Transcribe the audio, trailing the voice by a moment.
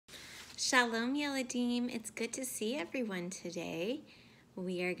Shalom Yeladim, it's good to see everyone today.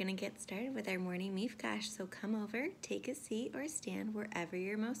 We are going to get started with our morning mifgash, so come over, take a seat or stand wherever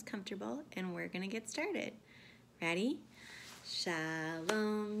you're most comfortable, and we're going to get started. Ready?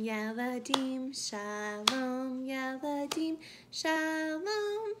 Shalom Yeladim, Shalom Yeladim,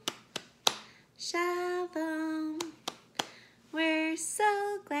 Shalom, Shalom. We're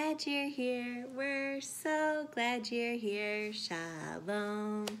so glad you're here, we're so glad you're here,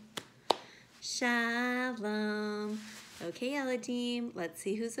 Shalom. Shalom. Okay, Yeladim, let's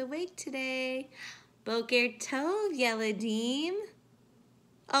see who's awake today. Boker Tov, Yeladim.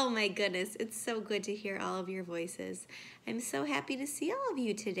 Oh my goodness, it's so good to hear all of your voices. I'm so happy to see all of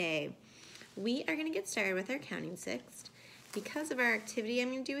you today. We are going to get started with our counting sixth. Because of our activity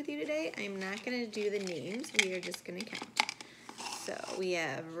I'm going to do with you today, I'm not going to do the names. We are just going to count. So we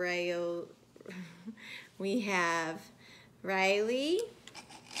have Riley,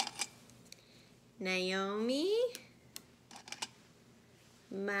 Naomi,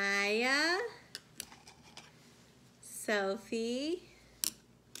 Maya, Sophie,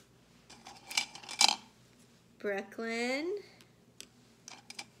 Brooklyn,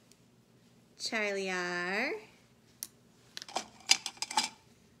 Charlie R,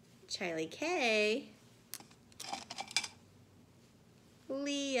 Charlie K,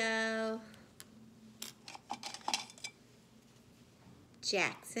 Leo,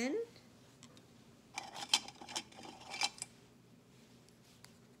 Jackson,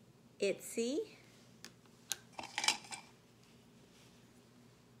 Itzy,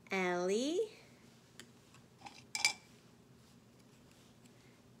 Ellie,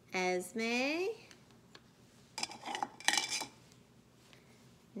 Esme,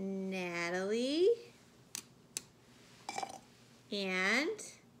 Natalie, and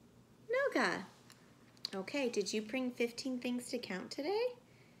Noga. Okay, did you bring 15 things to count today?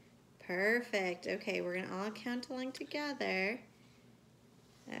 Perfect. Okay, we're gonna all count along together.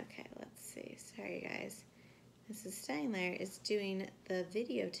 Okay, let's see. Sorry, guys. Mrs. Steinler is doing the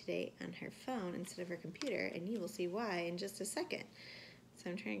video today on her phone instead of her computer, and you will see why in just a second. So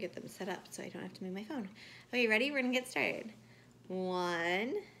I'm trying to get them set up so I don't have to move my phone. Okay, ready? We're gonna get started.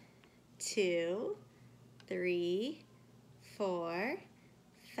 1, 2, 3, 4,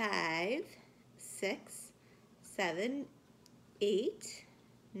 5, 6, 7, 8,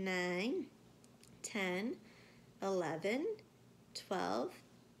 9, 10, 11, 12,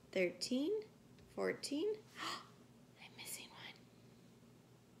 13, 14. I'm missing one.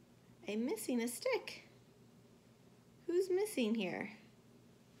 I'm missing a stick. Who's missing here?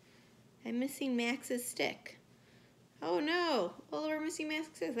 I'm missing Max's stick. Oh no, well, we're missing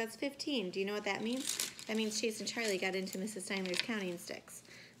Max's stick. That's 15. Do you know what that means? That means Chase and Charlie got into Mrs. Steinler's counting sticks.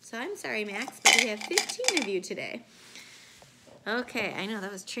 So I'm sorry, Max, but we have 15 of you today. Okay, I know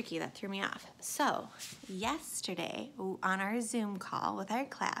that was tricky. That threw me off. So yesterday on our Zoom call with our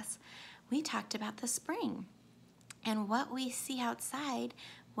class, we talked about the spring and what we see outside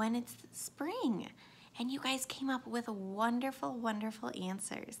when it's spring. And you guys came up with wonderful, wonderful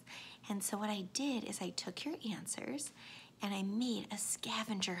answers. And so what I did is I took your answers and I made a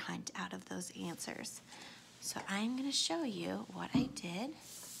scavenger hunt out of those answers. So I'm going to show you what I did.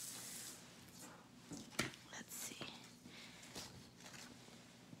 Let's see.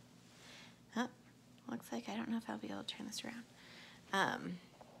 Oh, looks like I don't know if I'll be able to turn this around.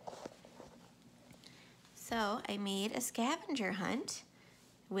 So I made a scavenger hunt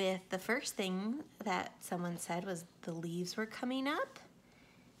with the first thing that someone said was the leaves were coming up,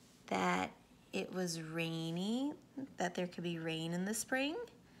 that it was rainy, that there could be rain in the spring,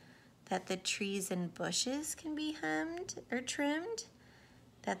 that the trees and bushes can be hemmed or trimmed,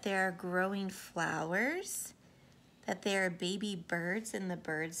 that there are growing flowers, that there are baby birds in the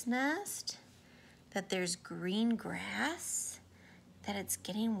bird's nest, that there's green grass, that it's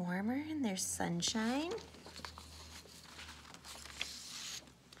getting warmer and there's sunshine.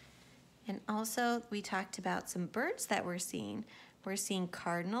 And also we talked about some birds that we're seeing. We're seeing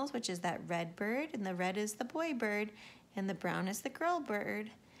cardinals, which is that red bird, and the red is the boy bird, and the brown is the girl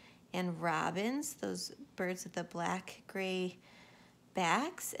bird. And robins, those birds with the black gray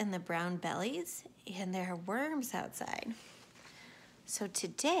backs and the brown bellies, and there are worms outside. So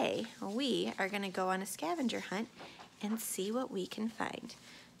today we are going to go on a scavenger hunt and see what we can find.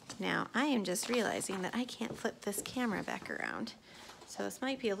 Now I am just realizing that I can't flip this camera back around. So this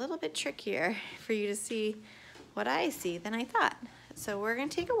might be a little bit trickier for you to see what I see than I thought. So we're going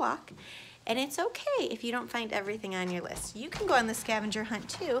to take a walk, and it's okay if you don't find everything on your list. You can go on the scavenger hunt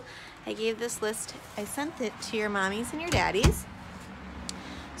too. I gave this list, I sent it to your mommies and your daddies.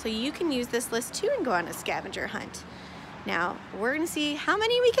 So you can use this list too and go on a scavenger hunt. Now, we're gonna see how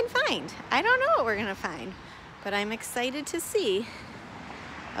many we can find. I don't know what we're gonna find, but I'm excited to see.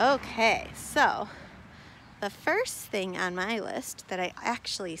 Okay, so the first thing on my list that I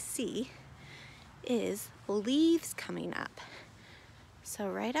actually see is leaves coming up. So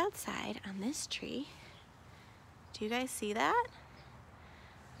right outside on this tree, do you guys see that?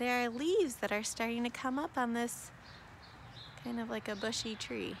 There are leaves that are starting to come up on this kind of like a bushy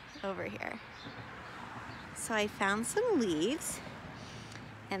tree over here. So I found some leaves,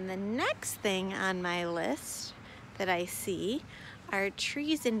 and the next thing on my list that I see are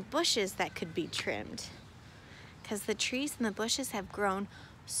trees and bushes that could be trimmed, because the trees and the bushes have grown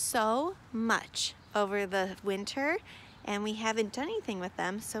so much over the winter and we haven't done anything with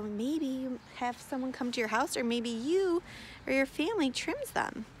them. So maybe you have someone come to your house, or maybe you or your family trims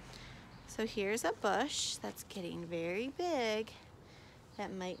them. So here's a bush that's getting very big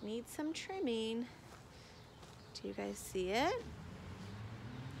that might need some trimming. Do you guys see it?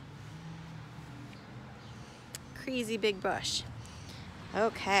 Crazy big bush.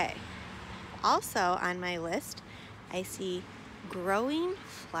 Okay. Also on my list, I see growing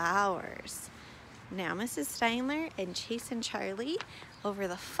flowers. Now, Mrs. Steinler and Chase and Charlie over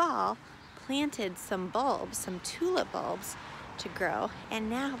the fall planted some bulbs, some tulip bulbs to grow, and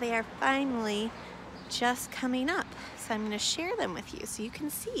now they are finally just coming up. So I'm going to share them with you so you can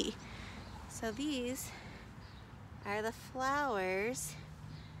see. So these are the flowers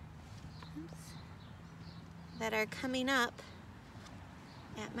that are coming up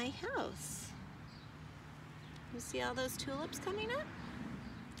at my house. You see all those tulips coming up?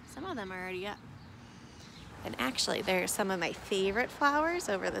 Some of them are already up. And actually, there are some of my favorite flowers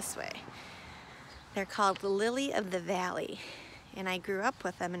over this way. They're called the lily of the valley. And I grew up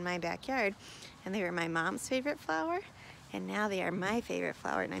with them in my backyard, and they were my mom's favorite flower, and now they are my favorite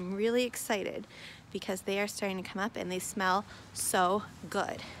flower, and I'm really excited because they are starting to come up and they smell so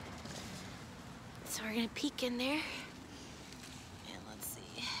good. So we're gonna peek in there, and let's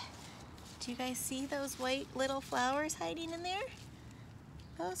see. Do you guys see those white little flowers hiding in there?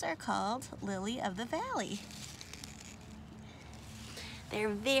 Those are called lily of the valley. They're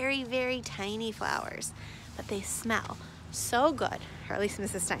very, very tiny flowers, but they smell so good, or at least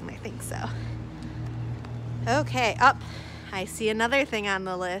Mrs. Steinle thinks so. Okay, up. I see another thing on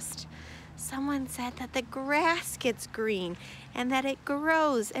the list. Someone said that the grass gets green and that it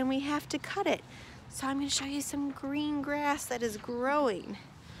grows and we have to cut it. So I'm going to show you some green grass that is growing.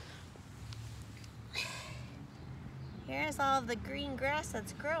 Here's all of the green grass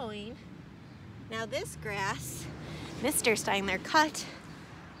that's growing. Now this grass, Mr. Steinler cut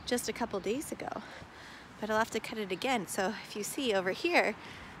just a couple days ago, but I'll have to cut it again. So if you see over here,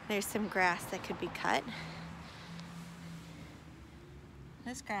 there's some grass that could be cut.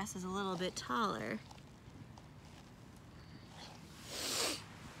 This grass is a little bit taller.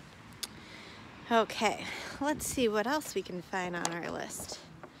 Okay, let's see what else we can find on our list.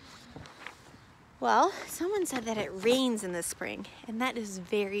 Well, someone said that it rains in the spring, and that is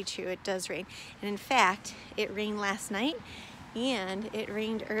very true. It does rain. And in fact, it rained last night and it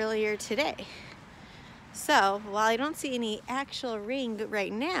rained earlier today. So while I don't see any actual rain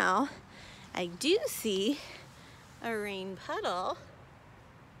right now, I do see a rain puddle.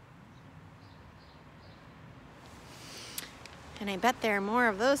 And I bet there are more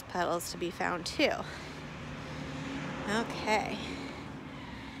of those puddles to be found too. Okay.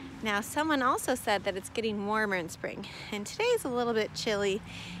 Now, someone also said that it's getting warmer in spring, and today's a little bit chilly,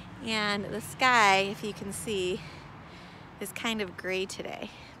 and the sky, if you can see, is kind of gray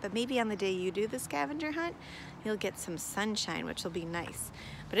today. But maybe on the day you do the scavenger hunt, you'll get some sunshine, which will be nice.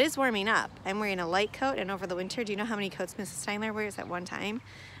 But it is warming up. I'm wearing a light coat, and over the winter, do you know how many coats Mrs. Steinler wears at one time?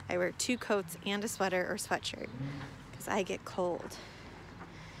 I wear 2 coats and a sweater or sweatshirt, because I get cold.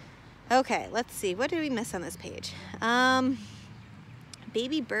 Okay, let's see. What did we miss on this page?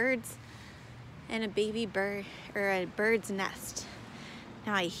 Baby birds and a baby bird, or a bird's nest.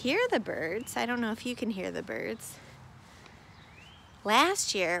 Now I hear the birds. I don't know if you can hear the birds.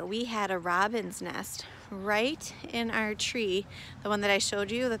 Last year we had a robin's nest right in our tree, the one that I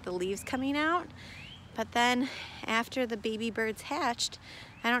showed you that the leaves coming out. But then after the baby birds hatched,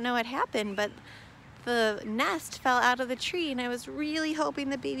 I don't know what happened, but the nest fell out of the tree, and I was really hoping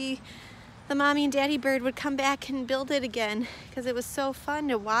the mommy and daddy bird would come back and build it again, because it was so fun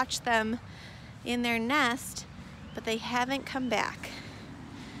to watch them in their nest, but they haven't come back.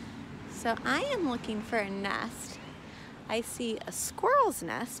 So I am looking for a nest. I see a squirrel's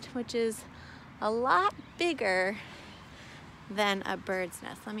nest, which is a lot bigger than a bird's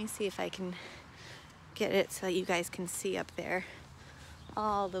nest. Let me see if I can get it so that you guys can see up there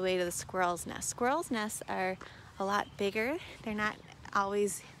all the way to the squirrel's nest. Squirrel's nests are a lot bigger. They're not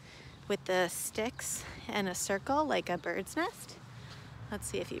always with the sticks in a circle like a bird's nest. Let's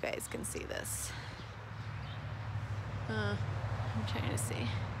see if you guys can see this. I'm trying to see.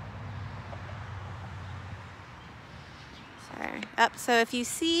 Sorry. Up. So if you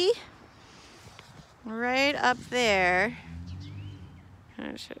see right up there,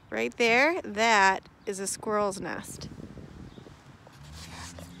 right there, that is a squirrel's nest.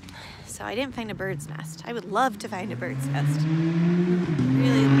 So I didn't find a bird's nest. I would love to find a bird's nest.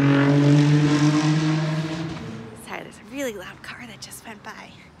 Really. Sorry, there's a really loud car that just went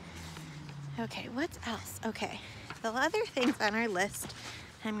by. Okay, what else? Okay, the other things on our list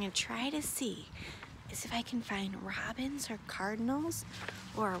I'm gonna try to see is if I can find robins or cardinals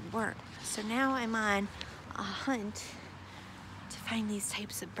or a worm. So now I'm on a hunt to find these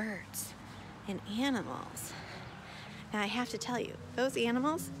types of birds and animals. Now I have to tell you, those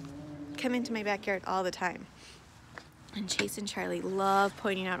animals come into my backyard all the time. And Chase and Charlie love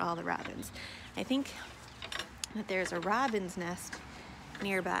pointing out all the robins. I think that there's a robin's nest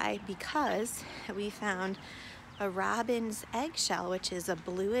nearby because we found a robin's eggshell, which is a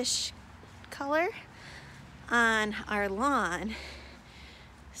bluish color, on our lawn.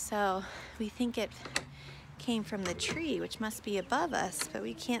 So we think it came from the tree, which must be above us, but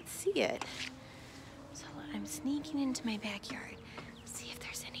we can't see it. So I'm sneaking into my backyard to see if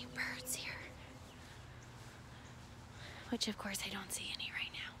there's any birds here. Which of course I don't see any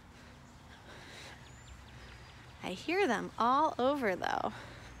right now. I hear them all over though.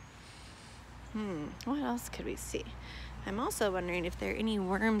 What else could we see? I'm also wondering if there are any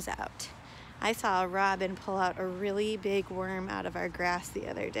worms out. I saw a robin pull out a really big worm out of our grass the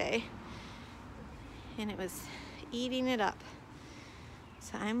other day, and it was eating it up.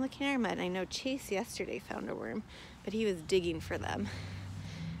 So I'm looking at our mud. I know Chase yesterday found a worm, but he was digging for them.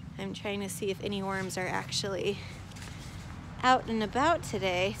 I'm trying to see if any worms are actually out and about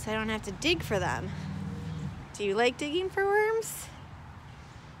today, so I don't have to dig for them. Do you like digging for worms?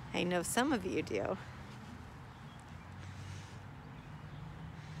 I know some of you do.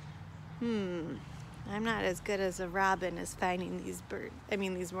 I'm not as good as a robin as finding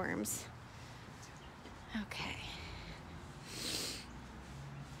these worms. Okay.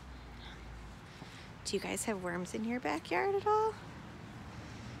 Do you guys have worms in your backyard at all?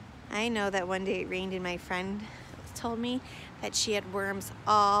 I know that one day it rained and my friend told me that she had worms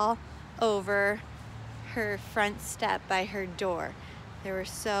all over her front step by her door. There were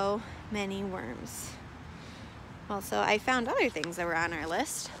so many worms. Also, I found other things that were on our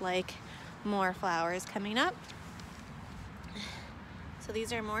list, like more flowers coming up. So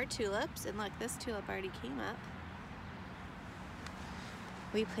these are more tulips, and look, this tulip already came up.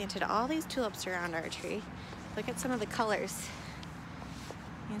 We planted all these tulips around our tree. Look at some of the colors.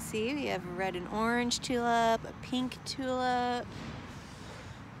 You see, we have a red and orange tulip, a pink tulip,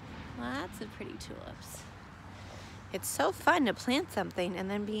 lots of pretty tulips. It's so fun to plant something and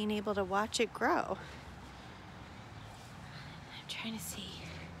then being able to watch it grow. I'm trying to see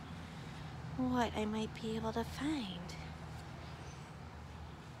what I might be able to find.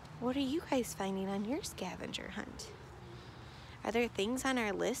 What are you guys finding on your scavenger hunt? Are there things on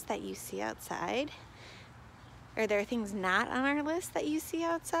our list that you see outside? Are there things not on our list that you see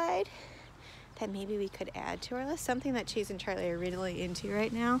outside that maybe we could add to our list? Something that Chase and Charlie are really into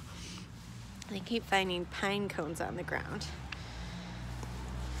right now. They keep finding pine cones on the ground,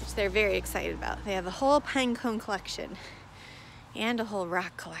 which they're very excited about. They have a whole pine cone collection and a whole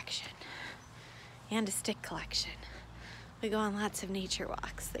rock collection and a stick collection. We go on lots of nature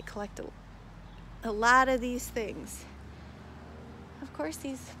walks. They collect a lot of these things. Of course,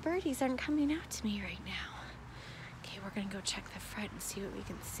 these birdies aren't coming out to me right now. Okay, we're gonna go check the front and see what we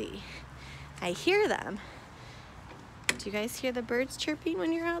can see. I hear them. Do you guys hear the birds chirping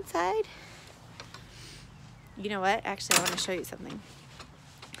when you're outside? You know what? Actually, I want to show you something.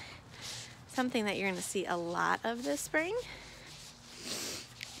 Something that you're going to see a lot of this spring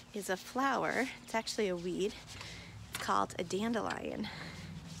is a flower. It's actually a weed. It's called a dandelion.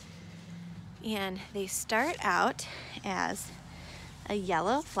 And they start out as a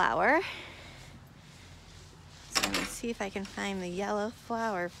yellow flower. So let me see if I can find the yellow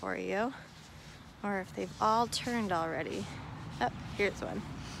flower for you, or if they've all turned already. Oh, here's one.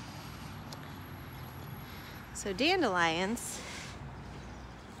 So dandelions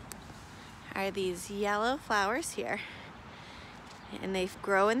are these yellow flowers here, and they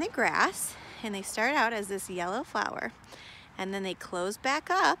grow in the grass, and they start out as this yellow flower, and then they close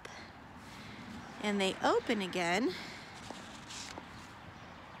back up and they open again,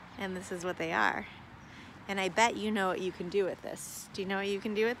 and this is what they are. And I bet you know what you can do with this. Do you know what you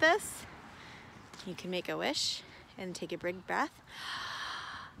can do with this? You can make a wish. And take a big breath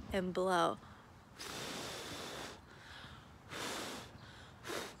and blow.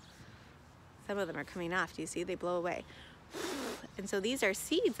 Some of them are coming off. Do you see? They blow away. And so these are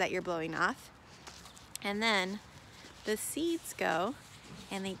seeds that you're blowing off. And then the seeds go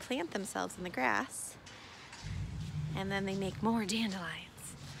and they plant themselves in the grass. And then they make more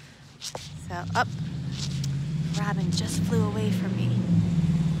dandelions. So, up. Robin just flew away from me.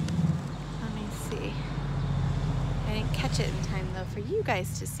 Let me see. I didn't catch it in time though for you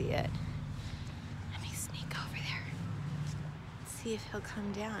guys to see it. Let me sneak over there. See if he'll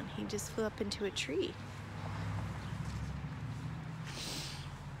come down. He just flew up into a tree.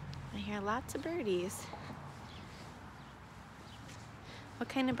 I hear lots of birdies. What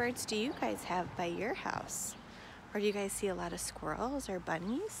kind of birds do you guys have by your house? Or do you guys see a lot of squirrels or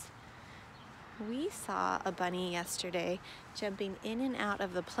bunnies? We saw a bunny yesterday jumping in and out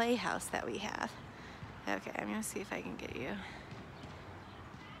of the playhouse that we have. Okay, I'm gonna see if I can get you.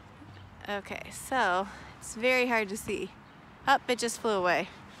 Okay, so it's very hard to see. Up, it just flew away.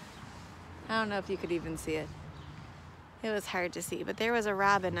 I don't know if you could even see it. It was hard to see, but there was a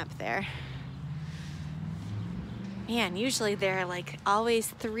robin up there. Man, usually there are like always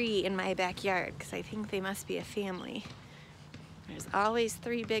 3 in my backyard because I think they must be a family. There's always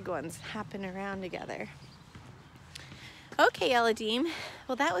 3 big ones hopping around together. Okay, Eladim.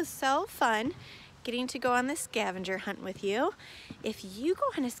 Well, that was so fun getting to go on this scavenger hunt with you. If you go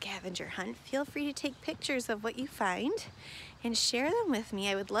on a scavenger hunt, feel free to take pictures of what you find and share them with me.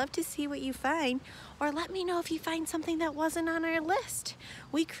 I would love to see what you find, or let me know if you find something that wasn't on our list.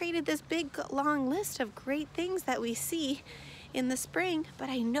 We created this big, long list of great things that we see in the spring, but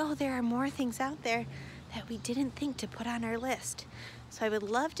I know there are more things out there that we didn't think to put on our list. So I would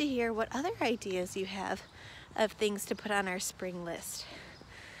love to hear what other ideas you have of things to put on our spring list.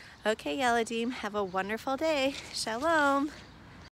 Okay, Eladim, have a wonderful day. Shalom.